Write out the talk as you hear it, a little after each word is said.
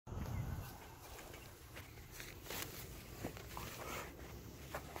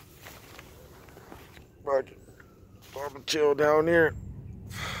Fuck it. I'm gonna chill down there.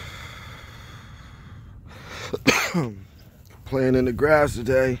 Playing in the grass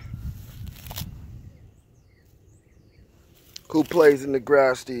today. Who plays in the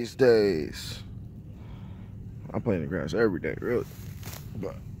grass these days? I play in the grass every day, really.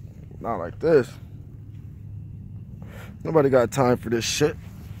 But not like this. Nobody got time for this shit.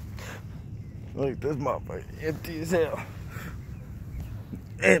 Look at this motherfucker. Empty as hell.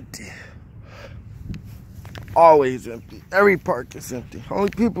 Empty. Always empty. Every park is empty. Only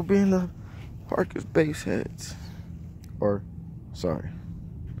people be in the park is base heads. Or, sorry.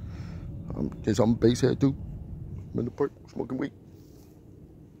 Guess I'm a base head too. I'm in the park smoking weed.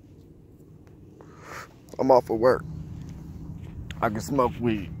 I'm off of work. I can smoke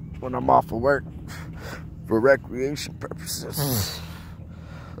weed when I'm off of work for recreation purposes.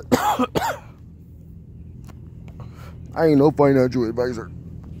 I ain't no financial advisor.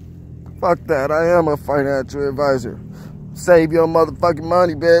 Fuck that, I am a financial advisor. Save your motherfucking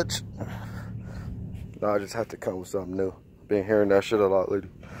money, bitch. No, I just have to come with something new. Been hearing that shit a lot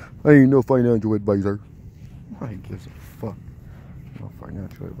lately. I ain't no financial advisor. I gives a fuck. No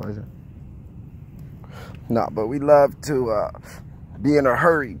financial advisor. Nah, but we love to be in a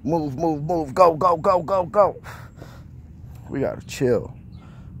hurry. Move, move, move. Go, go, go, go, go. We gotta chill.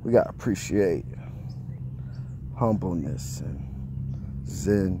 We gotta appreciate humbleness and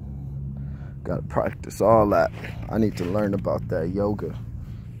zen. Gotta practice all that. I need to learn about that yoga,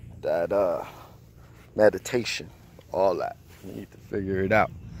 that meditation, all that. I need to figure it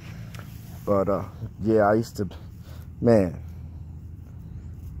out. But yeah, I used to, man,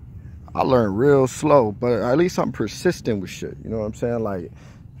 I learned real slow, but at least I'm persistent with shit. You know what I'm saying?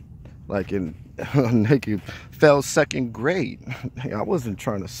 Like in nigga fell second grade. I wasn't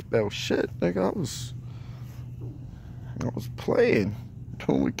trying to spell shit, nigga. I was playing,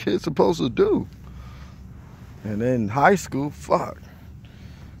 doing what kids supposed to do. And then high school, fuck.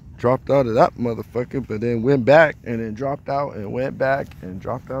 Dropped out of that motherfucker, but then went back and then dropped out and went back and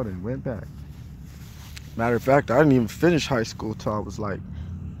dropped out and went back. Matter of fact, I didn't even finish high school till I was like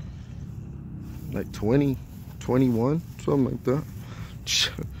 20, 21, something like that.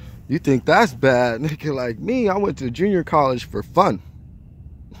 You think that's bad, nigga? Like me, I went to junior college for fun.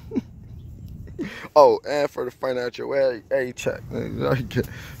 Oh, and for the financial aid check.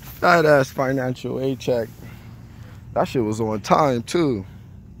 Fat ass financial aid check. That shit was on time too.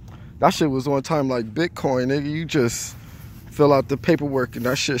 That shit was on time like Bitcoin, nigga. You just fill out the paperwork and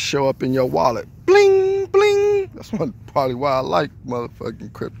that shit show up in your wallet. Bling, bling. That's probably why I like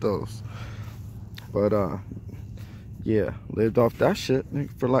motherfucking cryptos. But yeah, lived off that shit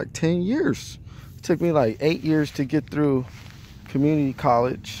for like 10 years. It took me like 8 years to get through community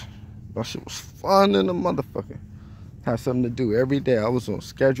college. That shit was fun in the motherfucker. Had something to do every day. I was on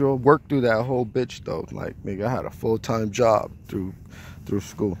schedule. Worked through that whole bitch though. Like, nigga, I had a full-time job through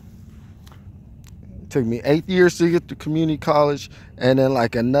school. It took me 8 years to get through community college, and then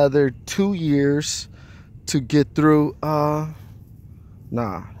like another 2 years to get through to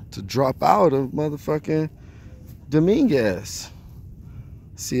drop out of motherfucking Dominguez.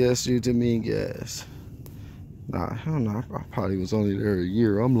 CSU Dominguez. Nah, hell no. I probably was only there a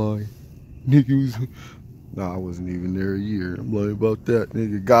year. I'm lying. Nigga was... Nah, I wasn't even there a year. I'm lying about that.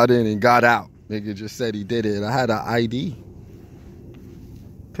 Nigga got in and got out. Nigga just said he did it. I had an ID.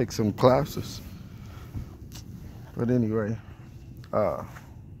 Pick some classes. But anyway,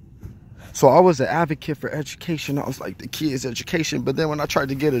 so I was an advocate for education. I was like the kids' education. But then when I tried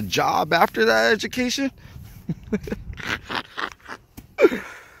to get a job after that education,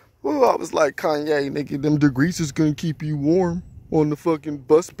 well, I was like, Kanye, nigga, them degrees is gonna keep you warm on the fucking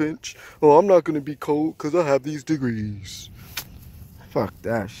bus bench. Oh, I'm not gonna be cold because I have these degrees. Fuck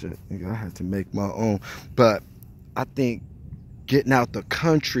that shit, nigga. I had to make my own. But I think getting out the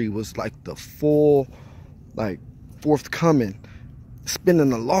country was like the full, like, forthcoming.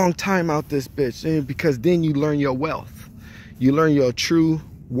 Spending a long time out this bitch, because then you learn your wealth. You learn your true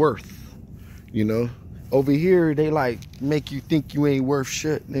worth, you know? Over here, they like make you think you ain't worth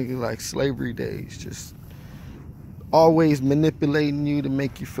shit, nigga, like slavery days. Just always manipulating you to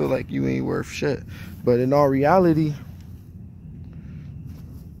make you feel like you ain't worth shit. But in all reality,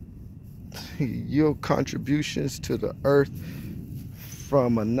 your contributions to the earth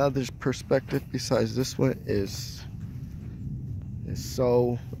from another's perspective besides this one is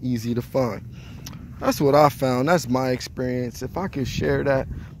so easy to find. That's what I found. That's my experience. If I could share that,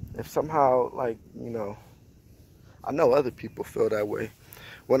 if somehow, like, you know, I know other people feel that way.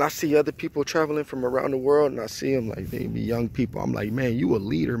 When I see other people traveling from around the world and I see them, like, they be young people, I'm like, man, you a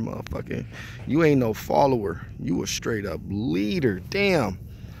leader, motherfucker. You ain't no follower. You a straight up leader. Damn.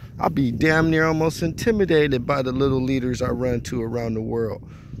 I'll be damn near almost intimidated by the little leaders I run to around the world,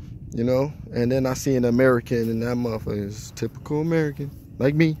 you know? And then I see an American, and that motherfucker is typical American,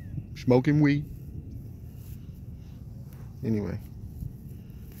 like me, smoking weed. Anyway,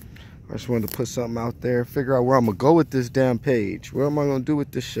 I just wanted to put something out there, figure out where I'm gonna go with this damn page. What am I gonna do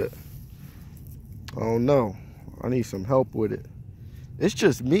with this shit? I don't know. I need some help with it. It's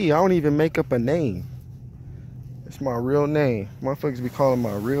just me. I don't even make up a name. It's my real name. Motherfuckers be calling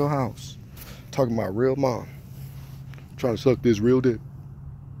my real house. Talking about real mom. Trying to suck this real dick.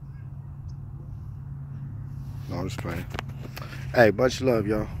 No, I'm just playing. Hey, much love,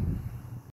 y'all.